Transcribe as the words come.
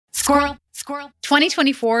Squirrel, squirrel.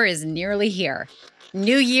 2024 is nearly here.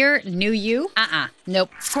 New year, new you?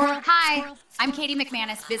 Nope. Squirrel. Hi, I'm Katie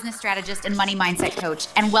McManus, business strategist and money mindset coach,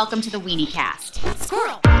 and welcome to the Weeniecast.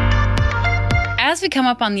 Squirrel. As we come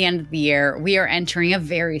up on the end of the year, we are entering a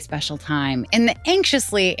very special time in the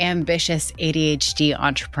anxiously ambitious ADHD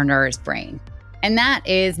entrepreneur's brain. And that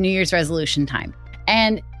is New Year's resolution time.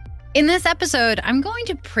 And in this episode, I'm going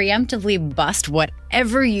to preemptively bust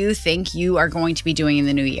whatever you think you are going to be doing in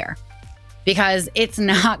the new year. Because it's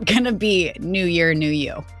not going to be New Year, new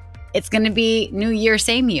you. It's going to be New Year,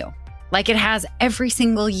 same you, like it has every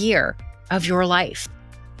single year of your life.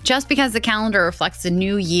 Just because the calendar reflects a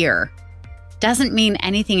new year doesn't mean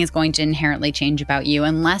anything is going to inherently change about you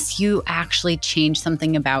unless you actually change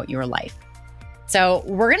something about your life. So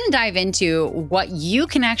we're going to dive into what you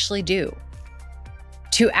can actually do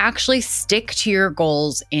to actually stick to your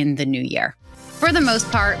goals in the new year. For the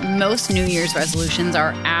most part, most New Year's resolutions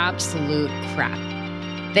are absolute crap.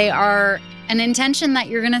 They are an intention that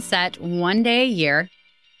you're going to set one day a year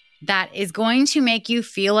that is going to make you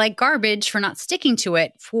feel like garbage for not sticking to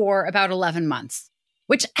it for about 11 months,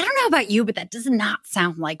 which I don't know about you, but that does not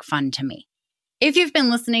sound like fun to me. If you've been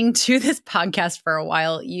listening to this podcast for a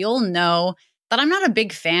while, you'll know that I'm not a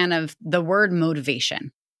big fan of the word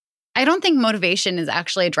motivation. I don't think motivation is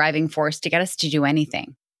actually a driving force to get us to do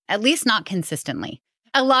anything, at least not consistently.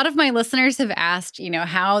 A lot of my listeners have asked,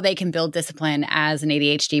 how they can build discipline as an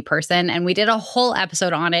ADHD person, and we did a whole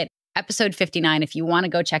episode on it, episode 59, if you want to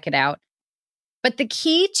go check it out. But the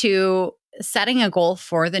key to setting a goal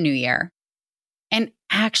for the new year and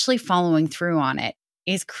actually following through on it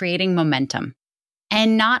is creating momentum.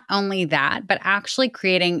 And not only that, but actually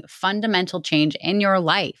creating fundamental change in your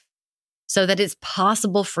life so that it's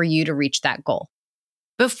possible for you to reach that goal.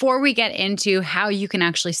 Before we get into how you can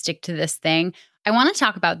actually stick to this thing, I want to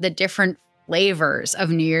talk about the different flavors of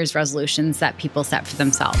New Year's resolutions that people set for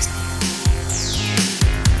themselves.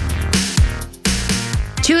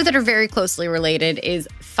 Two that are very closely related is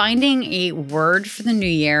finding a word for the new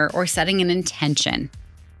year or setting an intention.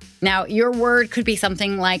 Now, your word could be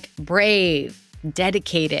something like brave,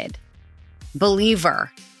 dedicated, believer,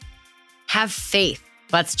 have faith.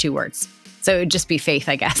 That's 2 words. So it would just be faith,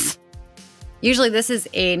 I guess. Usually this is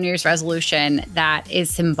a New Year's resolution that is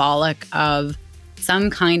symbolic of some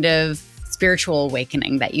kind of spiritual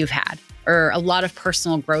awakening that you've had or a lot of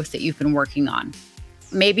personal growth that you've been working on.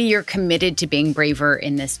 Maybe you're committed to being braver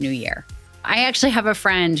in this new year. I actually have a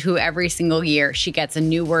friend who every single year she gets a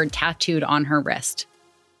new word tattooed on her wrist.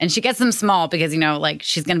 And she gets them small because,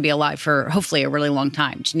 she's going to be alive for hopefully a really long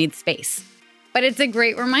time. She needs space. But it's a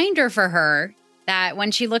great reminder for her that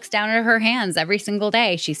when she looks down at her hands every single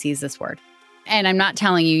day, she sees this word. And I'm not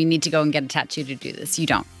telling you need to go and get a tattoo to do this. You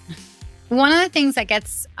don't. One of the things that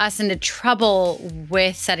gets us into trouble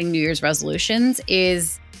with setting New Year's resolutions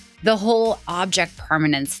is the whole object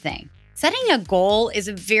permanence thing. Setting a goal is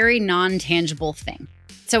a very non-tangible thing.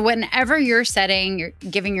 So whenever you're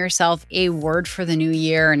giving yourself a word for the new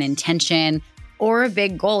year, an intention, or a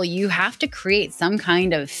big goal, you have to create some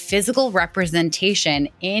kind of physical representation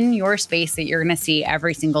in your space that you're going to see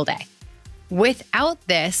every single day. Without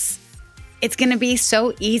this, it's going to be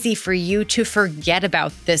so easy for you to forget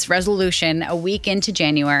about this resolution a week into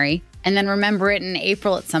January and then remember it in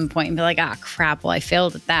April at some point and be like, crap, well, I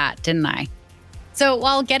failed at that, didn't I? So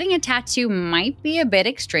while getting a tattoo might be a bit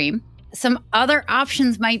extreme, some other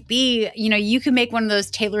options might be, you can make one of those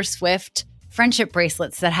Taylor Swift friendship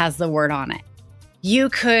bracelets that has the word on it. You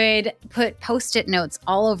could put Post-it notes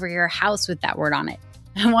all over your house with that word on it.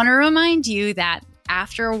 I want to remind you that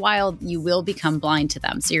after a while, you will become blind to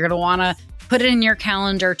them. So you're going to want to put it in your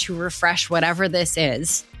calendar to refresh whatever this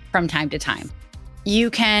is from time to time.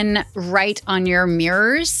 You can write on your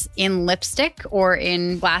mirrors in lipstick or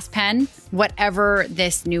in glass pen, whatever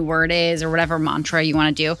this new word is or whatever mantra you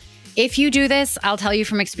want to do. If you do this, I'll tell you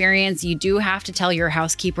from experience, you do have to tell your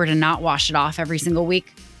housekeeper to not wash it off every single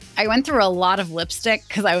week. I went through a lot of lipstick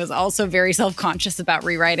because I was also very self-conscious about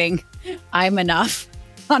rewriting I'm enough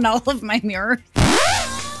on all of my mirrors.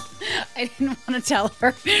 I didn't want to tell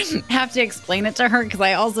her, have to explain it to her because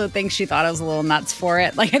I also think she thought I was a little nuts for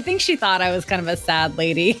it. I think she thought I was kind of a sad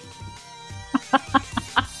lady.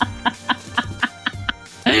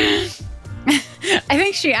 I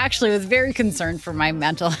think she actually was very concerned for my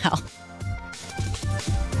mental health.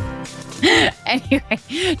 Anyway,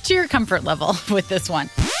 to your comfort level with this one.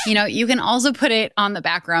 You can also put it on the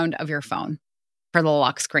background of your phone for the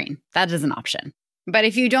lock screen. That is an option. But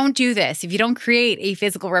if you don't do this, if you don't create a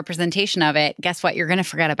physical representation of it, guess what? You're going to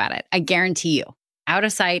forget about it. I guarantee you. Out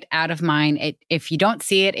of sight, out of mind. If you don't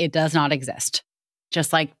see it, it does not exist.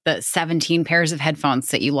 just like the 17 pairs of headphones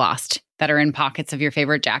that you lost that are in pockets of your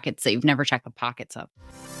favorite jackets that you've never checked the pockets of.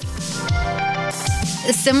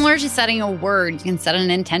 Similar to setting a word, you can set an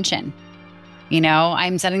intention.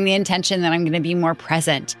 I'm setting the intention that I'm going to be more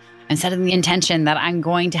present. I'm setting the intention that I'm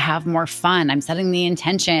going to have more fun. I'm setting the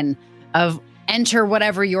intention of enter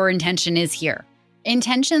whatever your intention is here.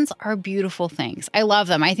 Intentions are beautiful things. I love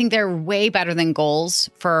them. I think they're way better than goals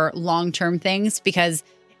for long-term things because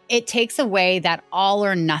it takes away that all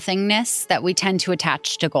or nothingness that we tend to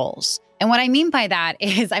attach to goals. And what I mean by that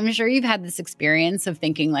is I'm sure you've had this experience of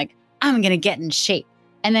thinking like, I'm going to get in shape.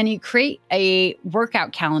 And then you create a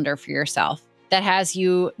workout calendar for yourself that has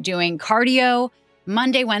you doing cardio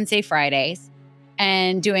Monday, Wednesday, Fridays,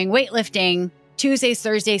 and doing weightlifting Tuesdays,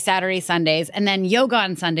 Thursdays, Saturdays, Sundays, and then yoga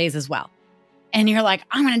on Sundays as well. And you're like,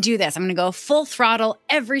 I'm going to do this. I'm going to go full throttle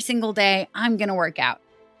every single day. I'm going to work out.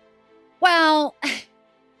 Well,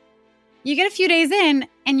 you get a few days in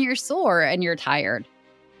and you're sore and you're tired.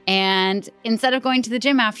 And instead of going to the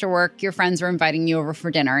gym after work, your friends are inviting you over for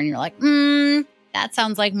dinner and you're like, that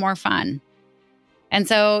sounds like more fun. And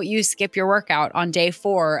so you skip your workout on day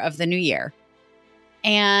 4 of the new year.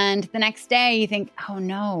 And the next day you think, oh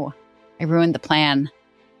no, I ruined the plan.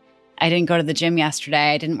 I didn't go to the gym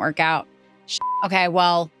yesterday. I didn't work out. Okay,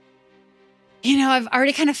 well, I've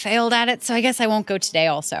already kind of failed at it, so I guess I won't go today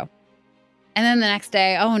also. And then the next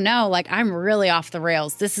day, oh no, like I'm really off the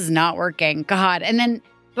rails. This is not working. God. And then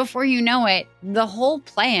before you know it, the whole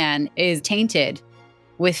plan is tainted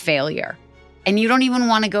with failure. And you don't even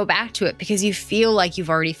want to go back to it because you feel like you've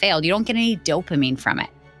already failed. You don't get any dopamine from it.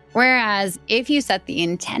 Whereas if you set the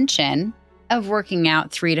intention of working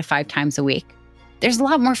out 3 to 5 times a week, there's a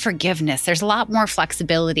lot more forgiveness. There's a lot more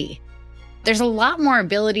flexibility. There's a lot more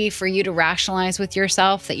ability for you to rationalize with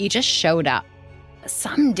yourself that you just showed up.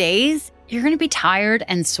 Some days you're going to be tired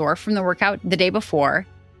and sore from the workout the day before,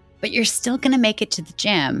 but you're still going to make it to the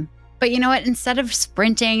gym. But you know what? Instead of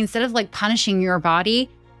sprinting, instead of like punishing your body,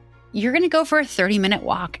 you're going to go for a 30-minute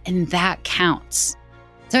walk, and that counts.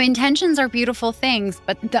 So intentions are beautiful things,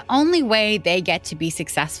 but the only way they get to be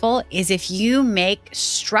successful is if you make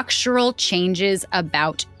structural changes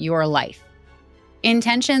about your life.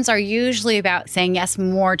 Intentions are usually about saying yes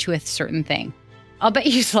more to a certain thing. I'll bet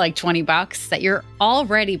you it's like $20 that you're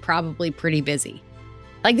already probably pretty busy.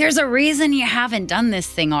 Like there's a reason you haven't done this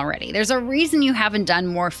thing already. There's a reason you haven't done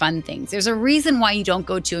more fun things. There's a reason why you don't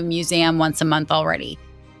go to a museum once a month already.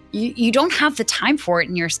 You don't have the time for it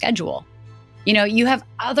in your schedule. You have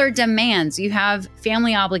other demands. You have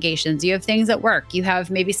family obligations. You have things at work. You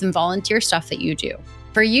have maybe some volunteer stuff that you do.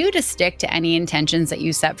 For you to stick to any intentions that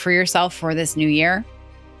you set for yourself for this new year,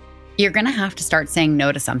 you're going to have to start saying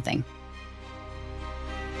no to something.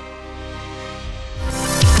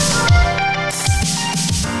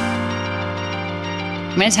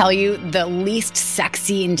 I'm going to tell you the least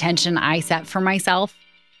sexy intention I set for myself.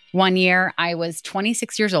 One year, I was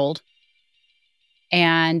 26 years old,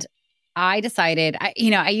 and I decided, I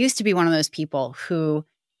used to be one of those people who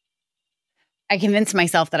I convinced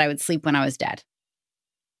myself that I would sleep when I was dead.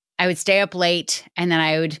 I would stay up late and then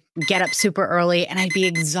I would get up super early and I'd be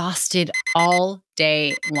exhausted all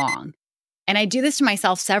day long. And I'd do this to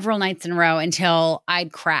myself several nights in a row until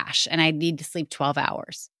I'd crash and I'd need to sleep 12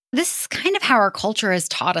 hours. This is kind of how our culture has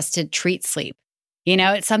taught us to treat sleep.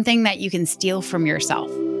 It's something that you can steal from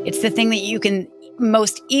yourself. It's the thing that you can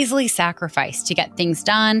most easily sacrifice to get things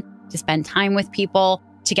done, to spend time with people,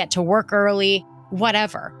 to get to work early,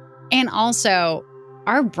 whatever. And also,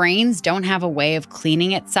 our brains don't have a way of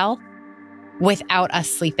cleaning itself without us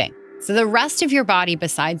sleeping. So the rest of your body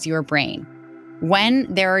besides your brain,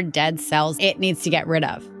 when there are dead cells it needs to get rid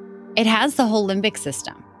of, it has the whole limbic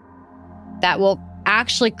system that will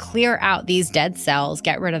actually clear out these dead cells,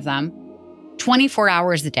 get rid of them 24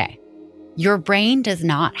 hours a day. Your brain does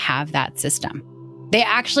not have that system. They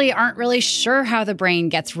actually aren't really sure how the brain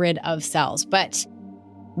gets rid of cells. But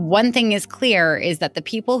one thing is clear is that the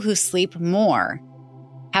people who sleep more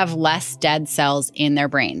have less dead cells in their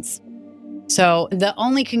brains. So the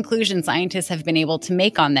only conclusion scientists have been able to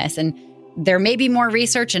make on this, and there may be more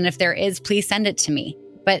research, and if there is, please send it to me.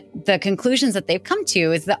 But the conclusions that they've come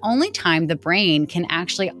to is the only time the brain can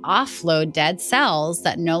actually offload dead cells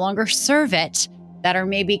that no longer serve it, that are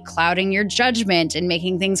maybe clouding your judgment and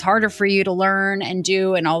making things harder for you to learn and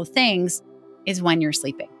do and all the things, is when you're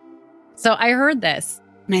sleeping. So I heard this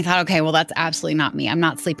and I thought, okay, well, that's absolutely not me. I'm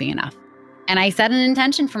not sleeping enough. And I set an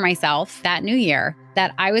intention for myself that new year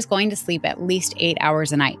that I was going to sleep at least 8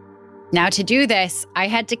 hours a night. Now, to do this, I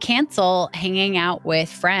had to cancel hanging out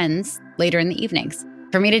with friends later in the evenings.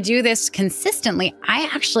 For me to do this consistently, I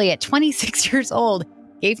actually, at 26 years old,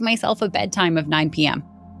 gave myself a bedtime of 9 p.m.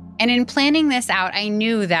 And in planning this out, I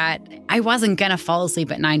knew that I wasn't going to fall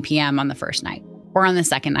asleep at 9 p.m. on the first night, or on the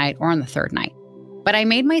second night, or on the third night. But I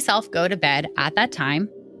made myself go to bed at that time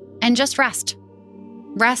and just rest.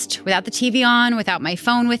 Rest without the TV on, without my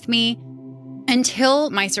phone with me,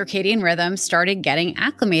 until my circadian rhythm started getting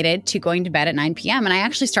acclimated to going to bed at 9 p.m. And I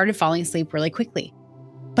actually started falling asleep really quickly.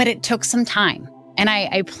 But it took some time. And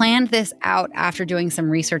I planned this out after doing some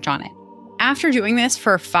research on it. After doing this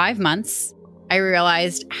for 5 months, I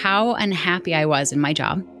realized how unhappy I was in my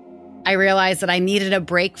job. I realized that I needed a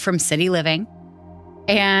break from city living.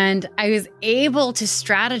 And I was able to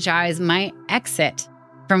strategize my exit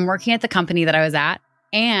from working at the company that I was at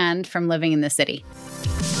and from living in the city.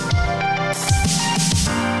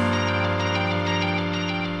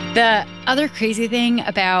 The other crazy thing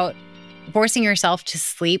about forcing yourself to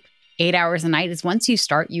sleep 8 hours a night is once you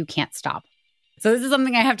start, you can't stop. So this is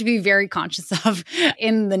something I have to be very conscious of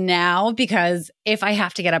in the now, because if I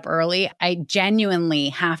have to get up early, I genuinely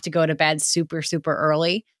have to go to bed super, super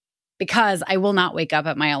early because I will not wake up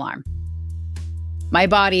at my alarm. My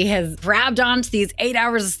body has grabbed onto these 8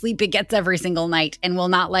 hours of sleep it gets every single night and will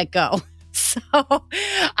not let go. So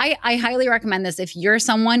I highly recommend this. If you're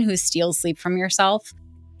someone who steals sleep from yourself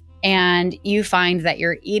and you find that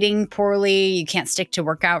you're eating poorly, you can't stick to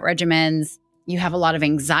workout regimens, you have a lot of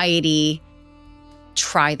anxiety,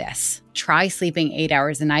 try this. Try sleeping 8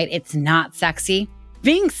 hours a night. It's not sexy.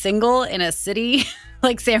 Being single in a city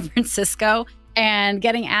like San Francisco and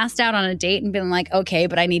getting asked out on a date and being like, okay,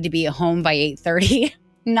 but I need to be home by 8:30,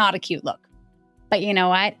 not a cute look. But you know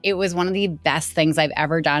what? It was one of the best things I've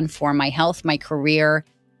ever done for my health, my career,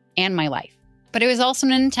 and my life. But it was also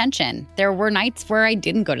an intention. There were nights where I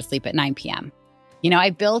didn't go to sleep at 9 p.m. I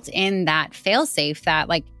built in that fail-safe that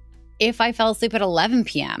like, if I fell asleep at 11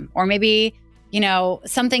 p.m. or maybe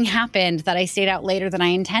something happened that I stayed out later than I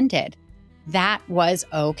intended, that was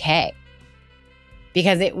okay.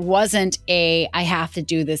 Because it wasn't I have to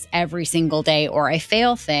do this every single day or I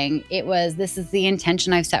fail thing. It was, this is the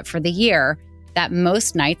intention I've set for the year, that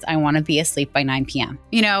most nights I want to be asleep by 9 p.m.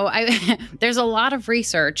 There's a lot of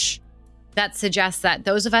research that suggests that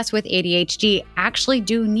those of us with ADHD actually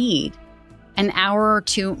do need an hour or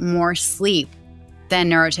two more sleep than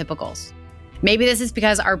neurotypicals. Maybe this is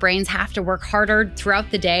because our brains have to work harder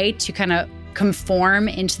throughout the day to kind of conform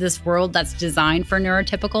into this world that's designed for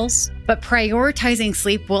neurotypicals. But prioritizing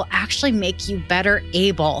sleep will actually make you better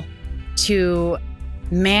able to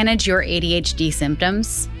manage your ADHD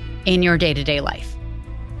symptoms in your day-to-day life,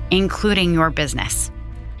 including your business.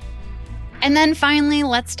 And then finally,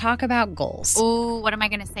 let's talk about goals. Ooh, what am I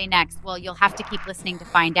going to say next? Well, you'll have to keep listening to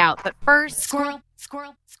find out. But first, squirrel.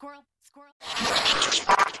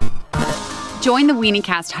 Join the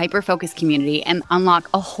Weeniecast hyper-focus community and unlock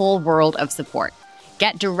a whole world of support.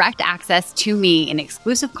 Get direct access to me in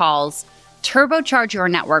exclusive calls, turbocharge your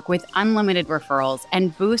network with unlimited referrals,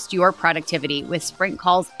 and boost your productivity with sprint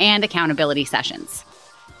calls and accountability sessions.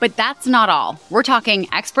 But that's not all. We're talking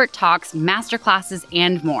expert talks, masterclasses,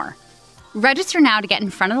 and more. Register now to get in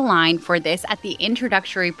front of the line for this at the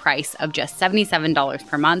introductory price of just $77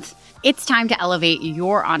 per month. It's time to elevate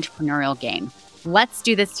your entrepreneurial game. Let's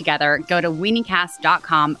do this together. Go to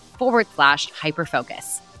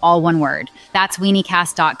weeniecast.com/hyperfocus. All one word. That's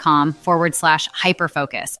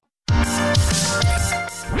weeniecast.com/hyperfocus.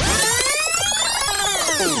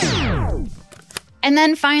 And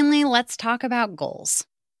then finally, let's talk about goals.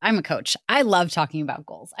 I'm a coach. I love talking about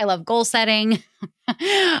goals. I love goal setting.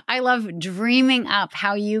 I love dreaming up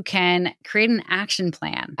how you can create an action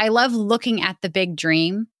plan. I love looking at the big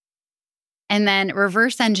dream and then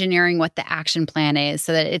reverse engineering what the action plan is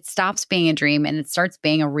so that it stops being a dream and it starts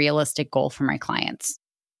being a realistic goal for my clients.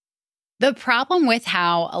 The problem with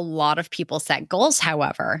how a lot of people set goals,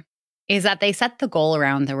 however, is that they set the goal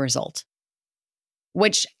around the result,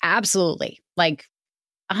 which absolutely, like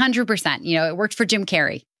 100%, it worked for Jim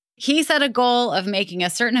Carrey. He set a goal of making a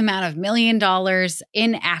certain amount of $1 million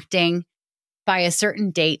in acting by a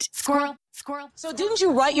certain date. Squirrel. So didn't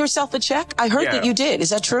you write yourself a check? I heard that you did.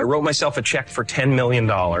 Is that true? I wrote myself a check for $10 million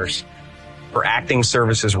for acting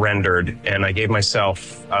services rendered, and I gave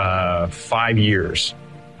myself 5 years,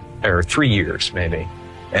 or 3 years maybe.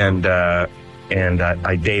 And I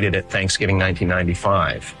dated it Thanksgiving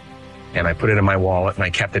 1995. And I put it in my wallet and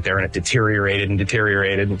I kept it there, and it deteriorated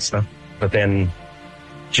and stuff. But then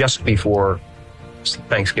just before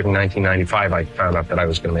Thanksgiving 1995, I found out that I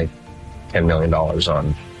was going to make $10 million on,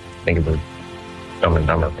 I think it was Dumb and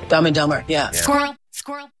Dumber. Dumb and Dumber, yeah. Squirrel.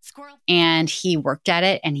 And he worked at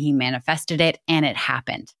it and he manifested it and it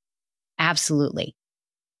happened. Absolutely.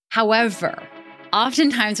 However,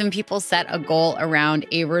 Oftentimes when people set a goal around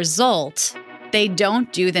a result, they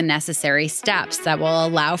don't do the necessary steps that will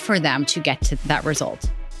allow for them to get to that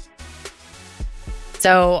result.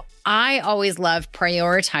 So I always love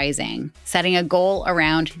prioritizing, setting a goal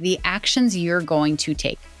around the actions you're going to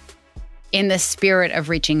take in the spirit of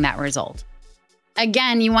reaching that result.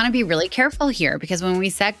 Again, you want to be really careful here because when we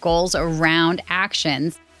set goals around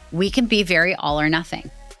actions, we can be very all or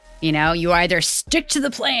nothing. You know, you either stick to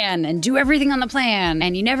the plan and do everything on the plan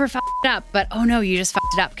and you never f***ed it up, but oh no, you just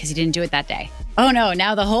f***ed it up because you didn't do it that day. Oh no,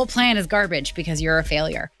 now the whole plan is garbage because you're a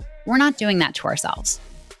failure. We're not doing that to ourselves,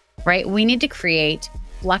 right? We need to create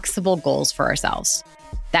flexible goals for ourselves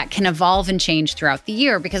that can evolve and change throughout the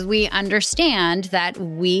year because we understand that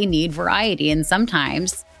we need variety. And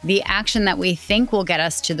sometimes the action that we think will get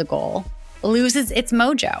us to the goal loses its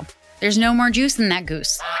mojo. There's no more juice in that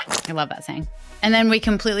goose. I love that saying. And then we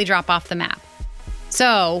completely drop off the map.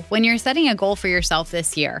 So when you're setting a goal for yourself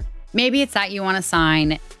this year, maybe it's that you want to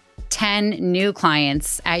sign 10 new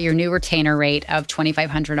clients at your new retainer rate of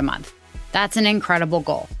 $2,500 a month. That's an incredible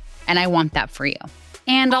goal. And I want that for you.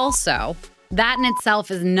 And also, that in itself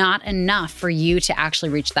is not enough for you to actually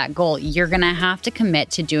reach that goal. You're going to have to commit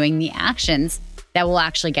to doing the actions that will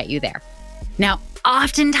actually get you there. Now,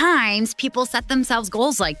 oftentimes people set themselves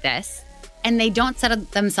goals like this and they don't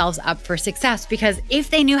set themselves up for success because if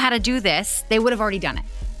they knew how to do this, they would have already done it.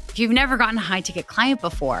 If you've never gotten a high ticket client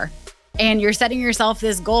before and you're setting yourself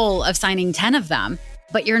this goal of signing 10 of them,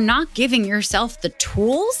 but you're not giving yourself the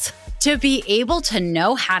tools to be able to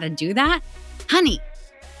know how to do that, honey,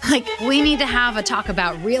 like we need to have a talk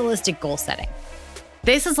about realistic goal setting.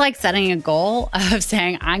 This is like setting a goal of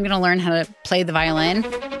saying, I'm going to learn how to play the violin,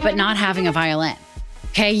 but not having a violin.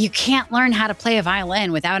 Okay, you can't learn how to play a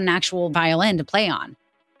violin without an actual violin to play on.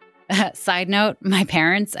 Side note, my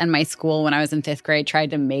parents and my school when I was in 5th grade tried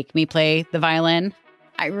to make me play the violin.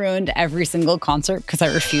 I ruined every single concert because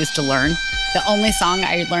I refused to learn. The only song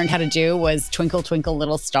I learned how to do was Twinkle, Twinkle,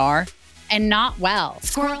 Little Star, and not well.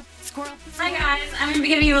 Squirrel, squirrel. Hi guys, I'm going to be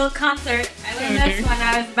giving you a little concert. I learned this when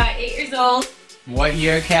I was about 8 years old. What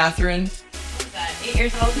year, Catherine? What was that? 8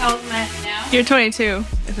 years old? How old am I now? You're 22, I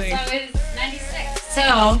think. So it's 96.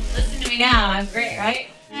 So, listen to me now. I'm great, right?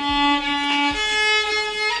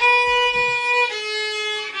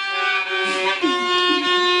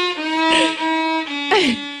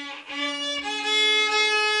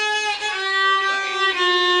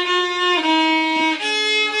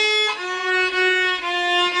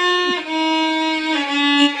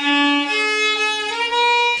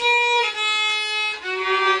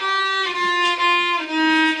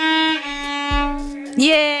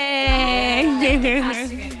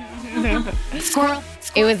 Squirrel.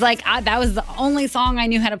 It was like, that was the only song I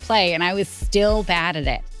knew how to play, and I was still bad at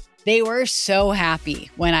it. They were so happy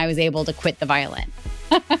when I was able to quit the violin.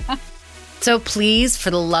 So please, for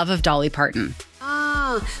the love of Dolly Parton.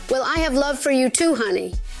 Well, I have love for you too,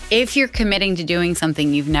 honey. If you're committing to doing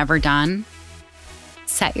something you've never done,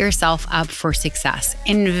 set yourself up for success.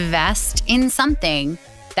 Invest in something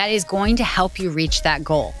that is going to help you reach that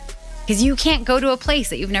goal. Because you can't go to a place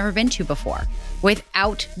that you've never been to before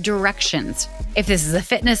without directions. If this is a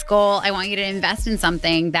fitness goal, I want you to invest in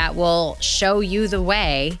something that will show you the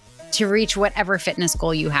way to reach whatever fitness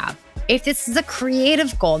goal you have. If this is a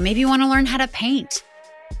creative goal, maybe you want to learn how to paint.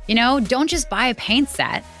 You know, don't just buy a paint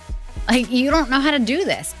set. Like, you don't know how to do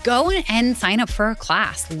this. Go and sign up for a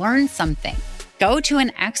class, learn something. Go to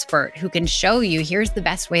an expert who can show you, here's the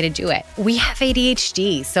best way to do it. We have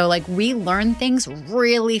ADHD, so like we learn things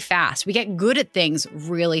really fast. We get good at things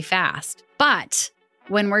really fast. But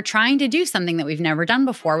when we're trying to do something that we've never done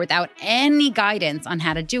before without any guidance on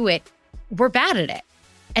how to do it, we're bad at it.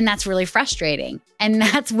 And that's really frustrating. And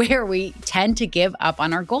that's where we tend to give up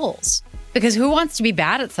on our goals. Because who wants to be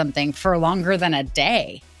bad at something for longer than a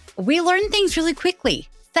day? We learn things really quickly.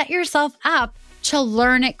 Set yourself up to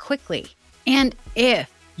learn it quickly. And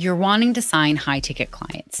if you're wanting to sign high-ticket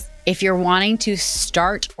clients, if you're wanting to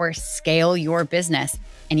start or scale your business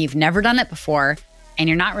and you've never done it before and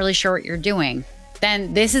you're not really sure what you're doing,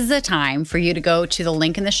 then this is the time for you to go to the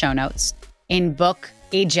link in the show notes and book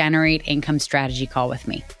a Generate Income Strategy call with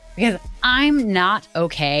me. Because I'm not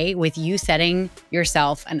okay with you setting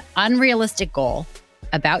yourself an unrealistic goal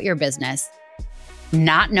about your business,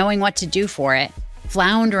 not knowing what to do for it,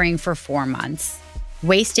 floundering for 4 months,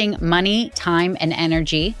 wasting money, time, and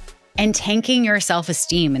energy, and tanking your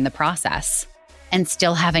self-esteem in the process, and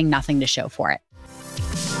still having nothing to show for it.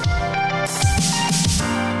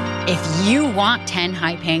 If you want 10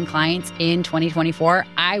 high-paying clients in 2024,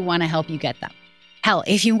 I want to help you get them. Hell,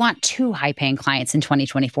 if you want 2 high-paying clients in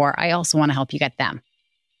 2024, I also want to help you get them.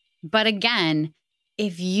 But again,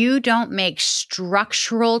 if you don't make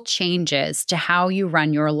structural changes to how you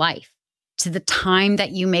run your life, to the time that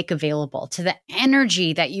you make available, to the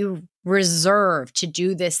energy that you reserve to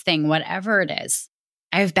do this thing, whatever it is,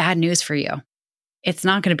 I have bad news for you. It's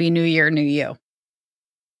not going to be new year, new you.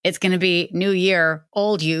 It's going to be new year,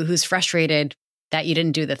 old you who's frustrated that you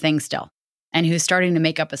didn't do the thing still, and who's starting to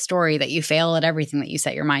make up a story that you fail at everything that you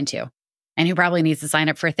set your mind to, and who probably needs to sign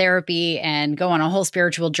up for therapy and go on a whole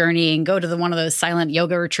spiritual journey and go to one of those silent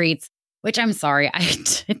yoga retreats, which I'm sorry,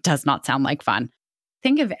 it does not sound like fun.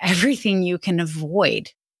 Think of everything you can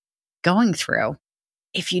avoid going through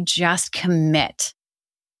if you just commit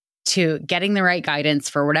to getting the right guidance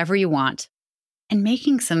for whatever you want and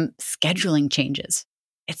making some scheduling changes.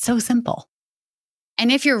 It's so simple. And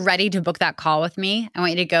if you're ready to book that call with me, I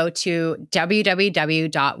want you to go to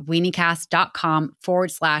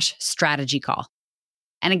www.weeniecast.com/strategy call.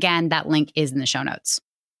 And again, that link is in the show notes.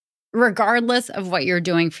 Regardless of what you're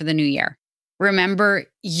doing for the new year, remember,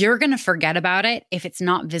 you're going to forget about it if it's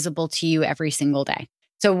not visible to you every single day.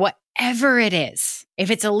 So whatever it is, if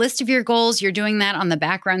it's a list of your goals, you're doing that on the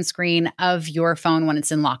background screen of your phone when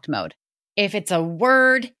it's in locked mode. If it's a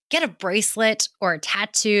word, get a bracelet or a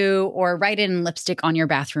tattoo or write it in lipstick on your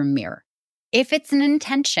bathroom mirror. If it's an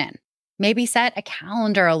intention, maybe set a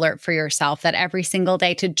calendar alert for yourself that every single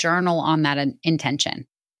day to journal on that intention.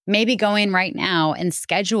 Maybe go in right now and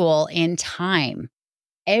schedule in time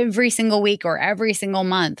every single week or every single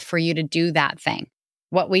month for you to do that thing.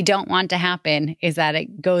 What we don't want to happen is that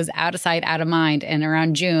it goes out of sight, out of mind, and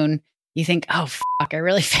around June, you think, oh, fuck, I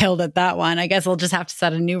really failed at that one. I guess I'll just have to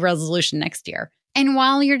set a new resolution next year. And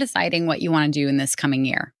while you're deciding what you want to do in this coming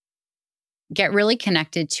year, get really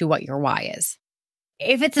connected to what your why is.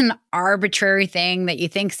 If it's an arbitrary thing that you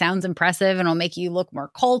think sounds impressive and will make you look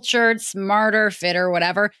more cultured, smarter, fitter,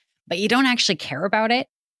 whatever, but you don't actually care about it,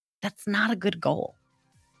 that's not a good goal.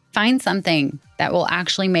 Find something that will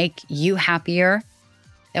actually make you happier,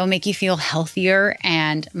 that will make you feel healthier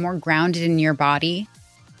and more grounded in your body,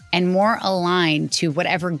 and more aligned to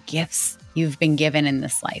whatever gifts you've been given in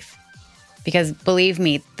this life. Because believe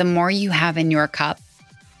me, the more you have in your cup,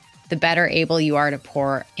 the better able you are to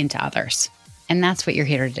pour into others. And that's what you're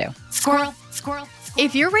here to do. Squirrel, squirrel.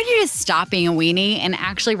 If you're ready to stop being a weenie and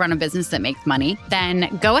actually run a business that makes money,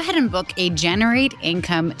 then go ahead and book a Generate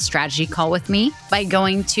Income strategy call with me by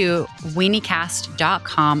going to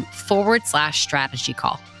weeniecast.com/strategy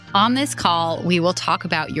call. On this call, we will talk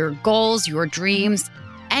about your goals, your dreams,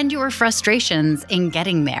 and your frustrations in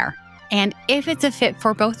getting there. And if it's a fit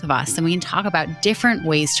for both of us, then we can talk about different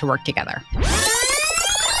ways to work together.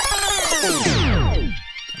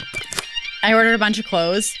 I ordered a bunch of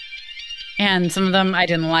clothes, and some of them I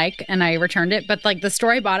didn't like, and I returned it. But the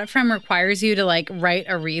store I bought it from requires you to write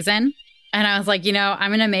a reason. And I was like,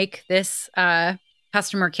 I'm going to make this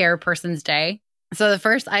customer care person's day. So the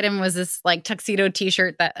first item was this tuxedo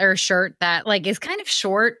t-shirt shirt that is kind of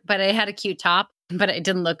short, but it had a cute top, but it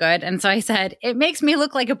didn't look good. And so I said, it makes me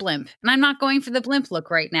look like a blimp, and I'm not going for the blimp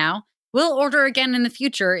look right now. We'll order again in the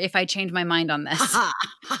future if I change my mind on this.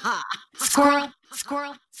 Squirrel,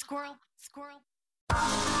 squirrel, squirrel, squirrel.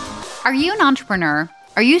 Are you an entrepreneur?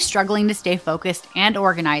 Are you struggling to stay focused and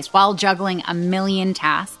organized while juggling a million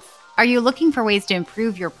tasks? Are you looking for ways to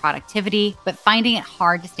improve your productivity, but finding it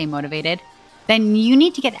hard to stay motivated? Then you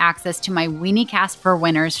need to get access to my Weeniecast for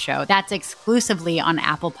Winners show that's exclusively on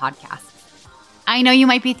Apple Podcasts. I know you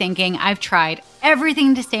might be thinking, I've tried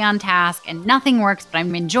everything to stay on task and nothing works, but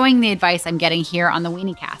I'm enjoying the advice I'm getting here on the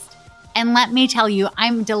Weeniecast. And let me tell you,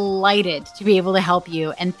 I'm delighted to be able to help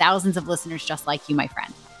you and thousands of listeners just like you, my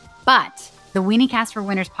friend. But the Weeniecast for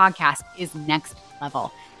Winners podcast is next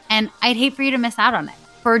level, and I'd hate for you to miss out on it.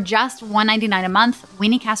 For just $1.99 a month,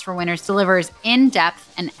 Weeniecast for Winners delivers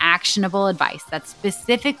in-depth and actionable advice that's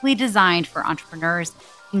specifically designed for entrepreneurs,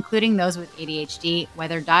 including those with ADHD,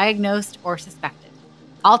 whether diagnosed or suspected.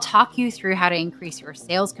 I'll talk you through how to increase your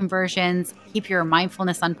sales conversions, keep your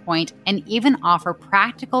mindfulness on point, and even offer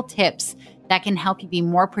practical tips that can help you be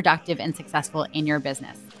more productive and successful in your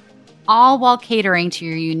business, all while catering to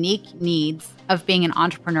your unique needs of being an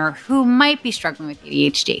entrepreneur who might be struggling with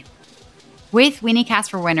ADHD. With Weeniecast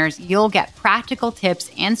for Winners, you'll get practical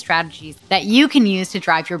tips and strategies that you can use to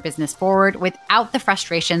drive your business forward without the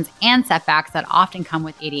frustrations and setbacks that often come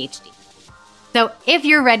with ADHD. So if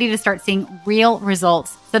you're ready to start seeing real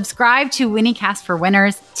results, subscribe to Weeniecast for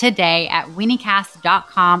Winners today at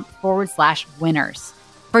weeniecast.com/winners.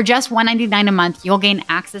 For just $1.99 a month, you'll gain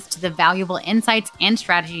access to the valuable insights and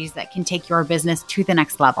strategies that can take your business to the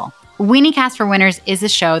next level. Weeniecast for Winners is a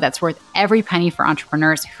show that's worth every penny for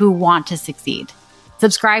entrepreneurs who want to succeed.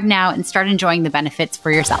 Subscribe now and start enjoying the benefits for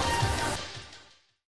yourself.